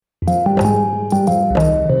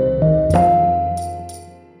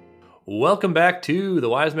Welcome back to The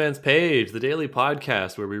Wise Man's Page, the daily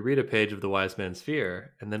podcast where we read a page of The Wise Man's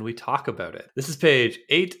Sphere and then we talk about it. This is page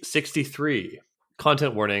 863.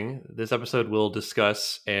 Content warning, this episode will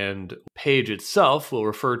discuss and page itself will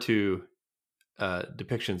refer to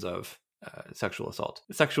depictions of sexual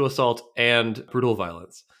assault and brutal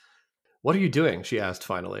violence. "What are you doing?" she asked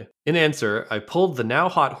finally. In answer, I pulled the now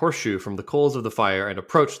hot horseshoe from the coals of the fire and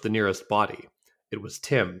approached the nearest body. It was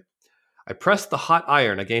Tim. I pressed the hot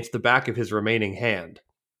iron against the back of his remaining hand.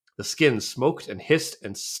 The skin smoked and hissed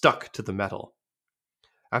and stuck to the metal.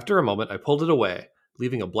 After a moment, I pulled it away,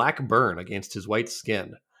 leaving a black burn against his white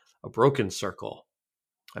skin, a broken circle.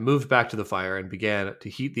 I moved back to the fire and began to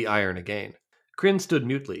heat the iron again. Kryn stood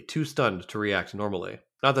mutely, too stunned to react normally.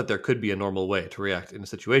 Not that there could be a normal way to react in a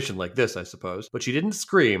situation like this, I suppose, but she didn't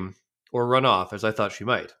scream or run off as I thought she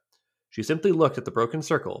might. She simply looked at the broken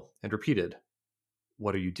circle and repeated,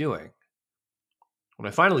 "What are you doing?" When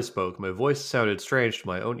I finally spoke, my voice sounded strange to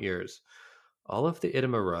my own ears. "All of the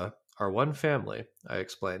Idamara are one family," I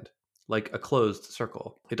explained, like a closed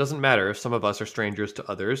circle. "It doesn't matter if some of us are strangers to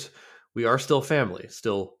others. We are still family,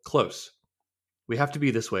 still close. We have to be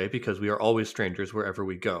this way because we are always strangers wherever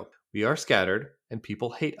we go. We are scattered, and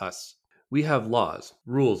people hate us. We have laws,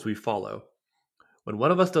 rules we follow. When one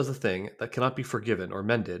of us does a thing that cannot be forgiven or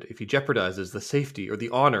mended, if he jeopardizes the safety or the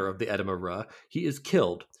honor of the Idamara, he is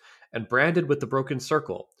killed and branded with the broken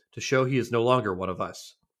circle to show he is no longer one of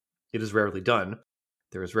us. It is rarely done.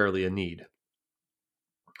 There is rarely a need."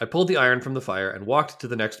 I pulled the iron from the fire and walked to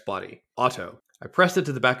the next body, Otto. I pressed it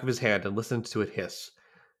to the back of his hand and listened to it hiss.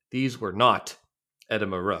 These were not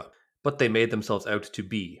Idamara, but they made themselves out to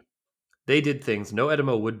be. They did things no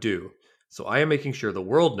Edema would do, so I am making sure the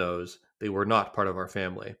world knows they were not part of our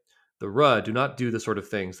family. The Ra do not do the sort of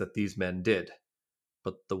things that these men did.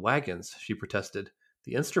 "But the wagons," she protested.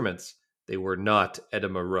 "The instruments, they were not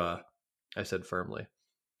Edema Ra," I said firmly.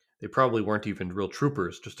 "They probably weren't even real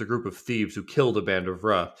troopers, just a group of thieves who killed a band of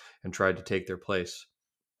Ra and tried to take their place."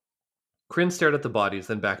 Kryn stared at the bodies,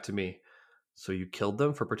 then back to me. "So you killed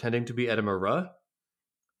them for pretending to be Edema Ra?"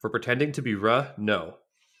 "For pretending to be Ra? No."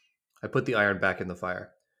 I put the iron back in the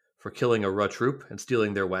fire. "For killing a Ra troop and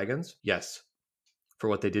stealing their wagons? Yes." "For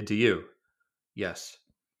what they did to you?" "Yes."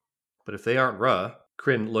 "But if they aren't Ra,"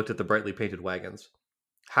 Kryn looked at the brightly painted wagons.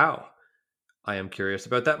 "How?" "I am curious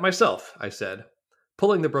about that myself," I said.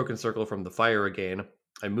 Pulling the broken circle from the fire again,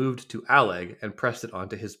 I moved to Aleg and pressed it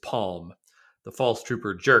onto his palm. The false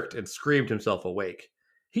trooper jerked and screamed himself awake.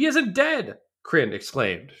 "He isn't dead!" Kryn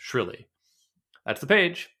exclaimed shrilly. That's the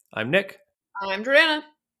page. I'm Nick. I'm Joanna.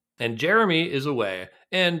 And Jeremy is away.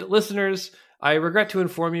 And listeners, I regret to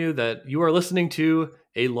inform you that you are listening to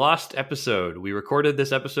a lost episode. We recorded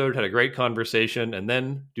this episode, had a great conversation, and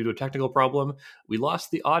then, due to a technical problem, we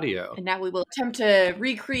lost the audio. And now we will attempt to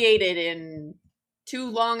recreate it in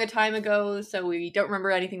too long a time ago, so we don't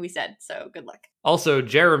remember anything we said, so good luck. Also,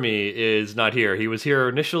 Jeremy is not here. He was here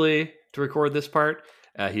initially to record this part.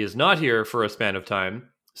 He is not here for a span of time.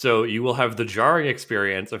 So you will have the jarring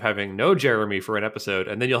experience of having no Jeremy for an episode,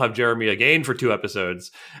 and then you'll have Jeremy again for 2 episodes,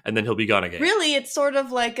 and then he'll be gone again. Really, it's sort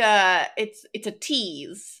of like it's a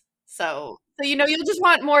tease. So you'll just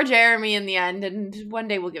want more Jeremy in the end, and one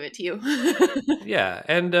day we'll give it to you. Yeah,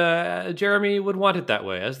 and Jeremy would want it that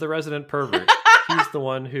way, as the resident pervert. He's the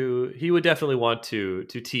one he would definitely want to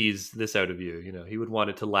tease this out of you. You know, he would want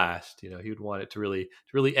it to last. You know, he would want it to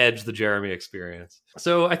really edge the Jeremy experience.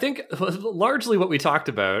 So I think largely what we talked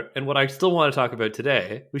about, and what I still want to talk about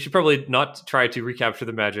today, we should probably not try to recapture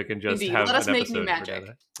the magic and just have Let us an make episode new magic.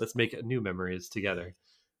 together. Let's make new memories together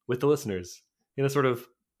with the listeners in a sort of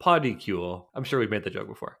podicule. I'm sure we've made the joke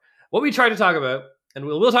before. What we try to talk about, and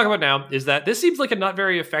we'll talk about now, is that this seems like a not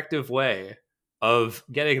very effective way of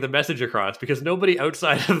getting the message across, because nobody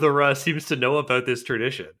outside of the Ra seems to know about this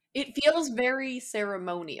tradition. It feels very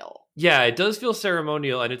ceremonial. Yeah, it does feel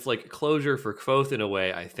ceremonial, and it's like closure for Kvothe in a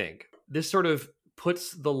way, I think. This sort of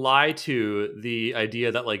puts the lie to the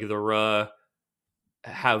idea that like the Ra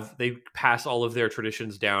they pass all of their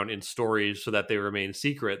traditions down in stories so that they remain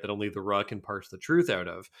secret, that only the Ra can parse the truth out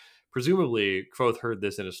of. Presumably, Kvothe heard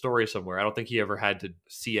this in a story somewhere. I don't think he ever had to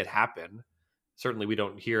see it happen. Certainly, we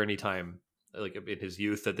don't hear any time like in his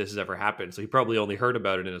youth that this has ever happened. So he probably only heard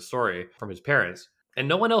about it in a story from his parents. And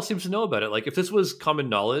no one else seems to know about it. Like if this was common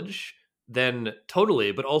knowledge, then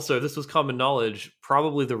totally. But also if this was common knowledge,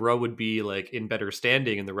 probably the Ra would be like in better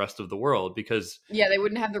standing in the rest of the world, because they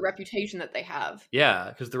wouldn't have the reputation that they have. Yeah,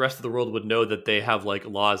 because the rest of the world would know that they have like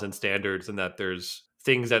laws and standards and that there's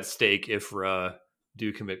things at stake if Ra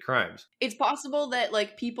do commit crimes. It's possible that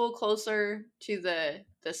like people closer to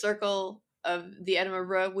the circle of the Enema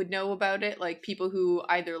Ra would know about it. Like people who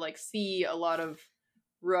either like see a lot of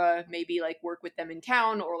Ra, maybe like work with them in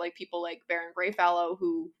town, or like people like Baron Greyfallow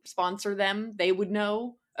who sponsor them, they would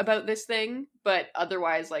know about this thing, but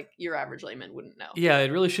otherwise like your average layman wouldn't know. Yeah,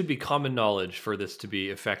 it really should be common knowledge for this to be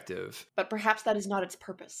effective. But perhaps that is not its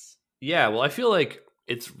purpose. Yeah, well, I feel like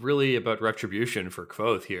it's really about retribution for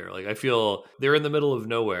Kvothe here. Like, I feel they're in the middle of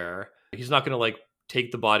nowhere. He's not going to like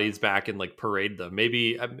take the bodies back and like parade them.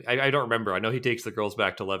 Maybe I don't remember. I know he takes the girls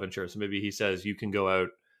back to Levenshire, so maybe he says you can go out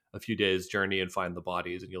a few days journey and find the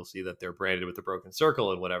bodies, and you'll see that they're branded with the broken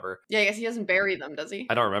circle and whatever. Yeah, I guess he doesn't bury them, does he?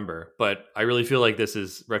 I don't remember, but I really feel like this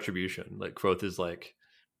is retribution. Like Kvothe is like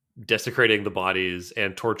desecrating the bodies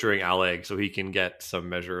and torturing Aleg so he can get some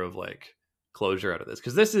measure of like closure out of this.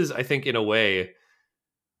 Because this is, I think, in a way,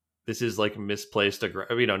 this is like misplaced.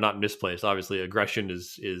 Not misplaced. Obviously, aggression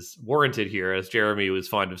is warranted here, as Jeremy was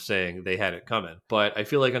fond of saying. They had it coming, but I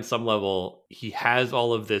feel like on some level he has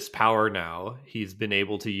all of this power now. He's been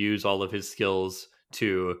able to use all of his skills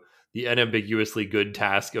to the unambiguously good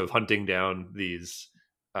task of hunting down these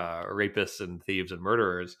rapists and thieves and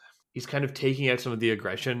murderers. He's kind of taking out some of the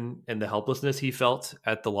aggression and the helplessness he felt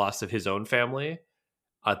at the loss of his own family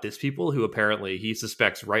at this people who apparently he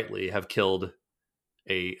suspects rightly have killed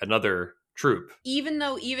another troop. Even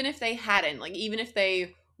if they hadn't, like even if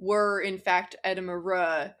they were in fact Enema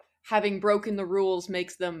Ra, having broken the rules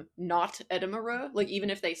makes them not Enema Ra. Like even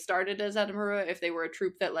if they started as Enema Ra, if they were a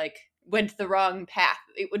troop that like went the wrong path,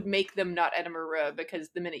 it would make them not Enema Ra, because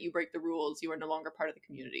the minute you break the rules, you are no longer part of the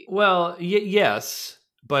community. Well, yes,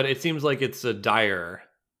 but it seems like it's a dire.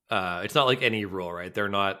 It's not like any rule, right? They're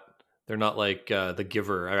not like The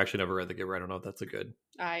Giver. I've actually never read The Giver. I don't know if that's a good.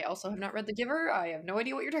 I also have not read The Giver. I have no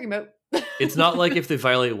idea what you're talking about. It's not like if they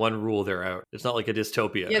violate one rule, they're out. It's not like a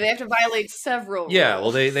dystopia. Yeah, they have to violate several rules. Yeah,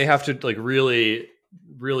 well, they have to like really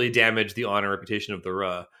damage the honor and reputation of the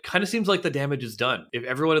Ra. Kind of seems like the damage is done. If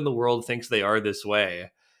everyone in the world thinks they are this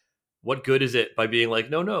way, what good is it by being like,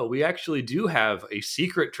 no, we actually do have a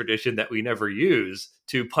secret tradition that we never use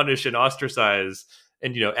to punish and ostracize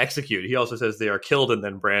and, execute. He also says they are killed and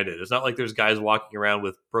then branded. It's not like there's guys walking around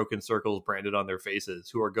with broken circles branded on their faces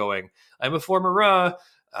who are going, I'm a former Ra.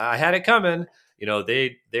 I had it coming.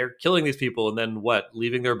 They're killing these people and then what?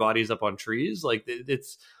 Leaving their bodies up on trees? Like it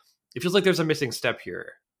feels like there's a missing step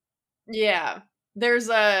here. Yeah. There's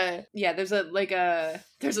a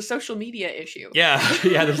social media issue. Yeah,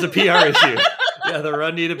 there's a PR issue. Yeah, the Ra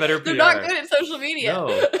need a better PR. They're not good at social media.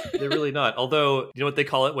 No, they're really not. Although, you know what they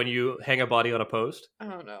call it when you hang a body on a post? Oh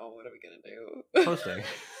no, what are we gonna do? Posting.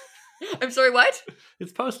 I'm sorry, what?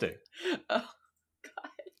 It's posting. Oh God.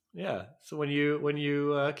 Yeah. So when you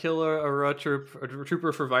kill a Ra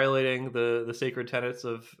trooper for violating the sacred tenets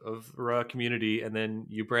of Ra community, and then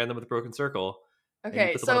you brand them with a broken circle.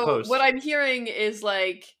 Okay, so what I'm hearing is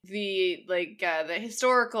like the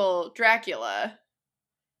historical Dracula.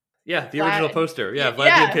 Yeah, the original poster. Yeah,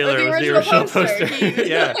 Vlad the Impaler was the original poster.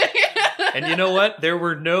 Yeah. And you know what? There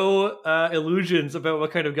were no illusions about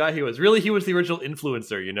what kind of guy he was. Really, he was the original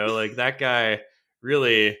influencer, like that guy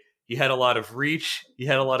really, he had a lot of reach. He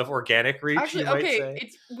had a lot of organic reach. Actually, okay,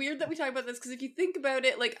 it's weird that we talk about this because if you think about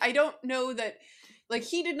it, like I don't know that, like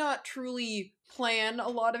he did not truly plan a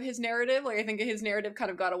lot of his narrative. Like I think his narrative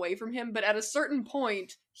kind of got away from him, but at a certain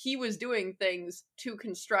point, he was doing things to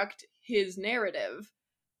construct his narrative.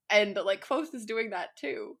 And like Kvothe is doing that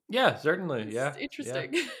too. Yeah, certainly. It's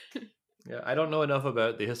interesting. Yeah, I don't know enough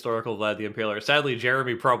about the historical Vlad the Impaler. Sadly,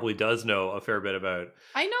 Jeremy probably does know a fair bit about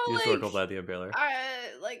the historical Vlad the Impaler.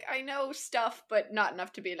 I know stuff, but not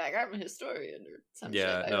enough to be like, I'm a historian or some shit.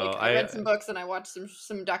 I read some books and I watched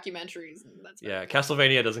some documentaries. And that's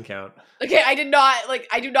Castlevania doesn't count. Okay, I do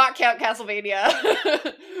not count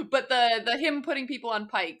Castlevania. But the him putting people on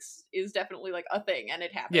pikes is definitely like a thing, and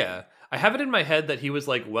it happened. Yeah. I have it in my head that he was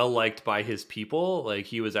like well liked by his people. Like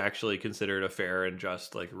he was actually considered a fair and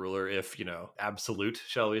just like ruler, if absolute,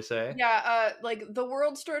 shall we say? Yeah, like the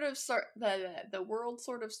world sort of started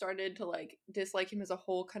to like dislike him as a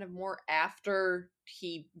whole, kind of more after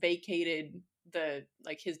he vacated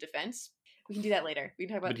his defense. We can do that later. We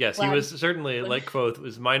can talk about. But yes, he was certainly like Kvothe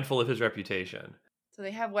was mindful of his reputation. So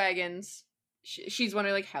they have wagons. She's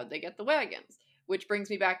wondering like how'd they get the wagons, which brings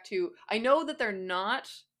me back to I know that they're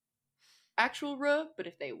not actual Ra, but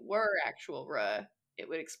if they were actual Ra, it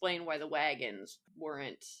would explain why the wagons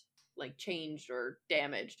weren't like changed or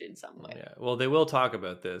damaged in some way. Yeah, well, they will talk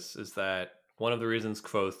about this. Is that one of the reasons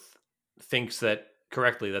Kvothe thinks that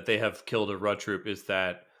correctly that they have killed a Ra troop is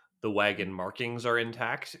that the wagon markings are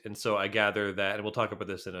intact, and so I gather that, and we'll talk about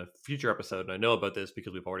this in a future episode. And I know about this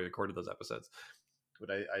because we've already recorded those episodes. but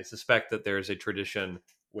I suspect that there's a tradition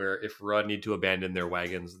where if Rudd need to abandon their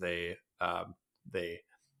wagons, they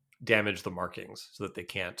damage the markings so that they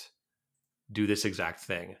can't do this exact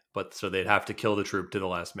thing. But so they'd have to kill the troop to the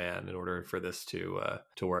last man in order for this to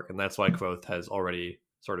work, and that's why Kvothe has already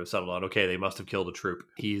sort of settled on, okay, they must have killed a troop.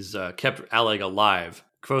 He's kept Alleg alive.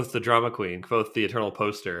 Kvothe, the drama queen, Kvothe, the eternal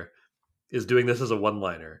poster, is doing this as a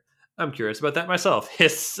one-liner. I'm curious about that myself.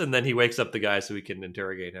 Hiss, and then he wakes up the guy so we can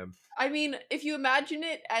interrogate him. I mean, if you imagine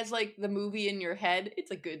it as like the movie in your head, it's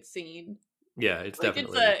a good scene. Yeah, it's like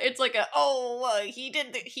definitely. It's like a he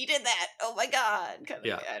did that. Oh my god! Kind of,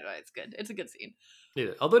 yeah, I don't know, it's good. It's a good scene.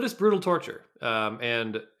 Yeah, although it's brutal torture.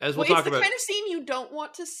 And as we'll talk about, it's the kind of scene you don't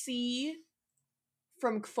want to see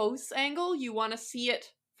from Kvothe's angle. You want to see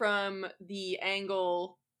it from the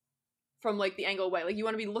angle. From like the angle away, like you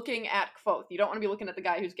want to be looking at Kvothe. You don't want to be looking at the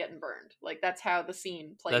guy who's getting burned. Like that's how the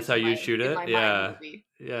scene plays. That's how you shoot it. Yeah,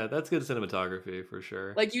 yeah, that's good cinematography for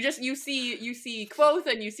sure. Like you see Kvothe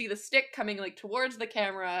and you see the stick coming like towards the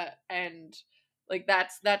camera, and like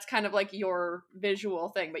that's kind of like your visual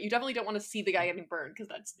thing. But you definitely don't want to see the guy getting burned because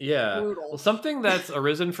that's brutal. Well, something that's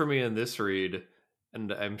arisen for me in this read,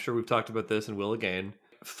 and I'm sure we've talked about this and will again.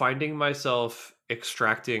 Finding myself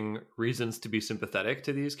extracting reasons to be sympathetic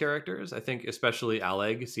to these characters. I think especially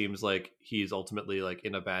Alleg seems like he's ultimately like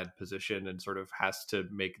in a bad position and sort of has to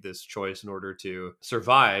make this choice in order to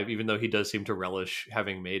survive, even though he does seem to relish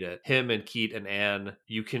having made it. Him and Keat and Anne,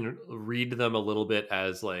 you can read them a little bit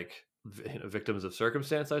as like victims of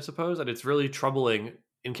circumstance, I suppose. And it's really troubling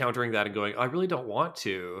encountering that and going, I really don't want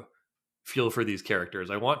to feel for these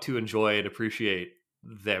characters. I want to enjoy and appreciate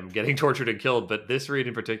them getting tortured and killed, but this read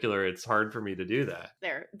in particular, it's hard for me to do that.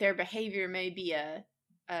 Their behavior may be a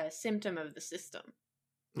symptom of the system.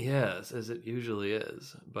 Yes, as it usually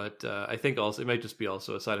is. But I think also it might just be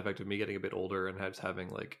also a side effect of me getting a bit older and having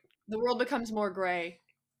like the world becomes more gray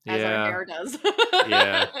as our hair does.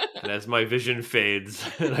 Yeah, and as my vision fades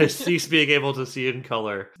and I cease being able to see in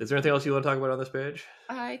color. Is there anything else you want to talk about on this page?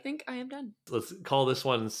 I think I am done. Let's call this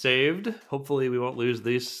one saved. Hopefully we won't lose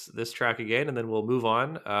this track again, and then we'll move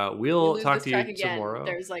on. We'll talk to you tomorrow.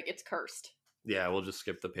 There's like, it's cursed. Yeah, we'll just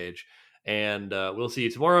skip the page. And we'll see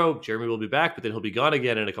you tomorrow. Jeremy will be back, but then he'll be gone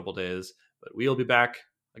again in a couple days. But we'll be back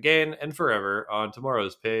again and forever on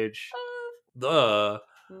tomorrow's page. The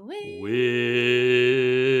Wind.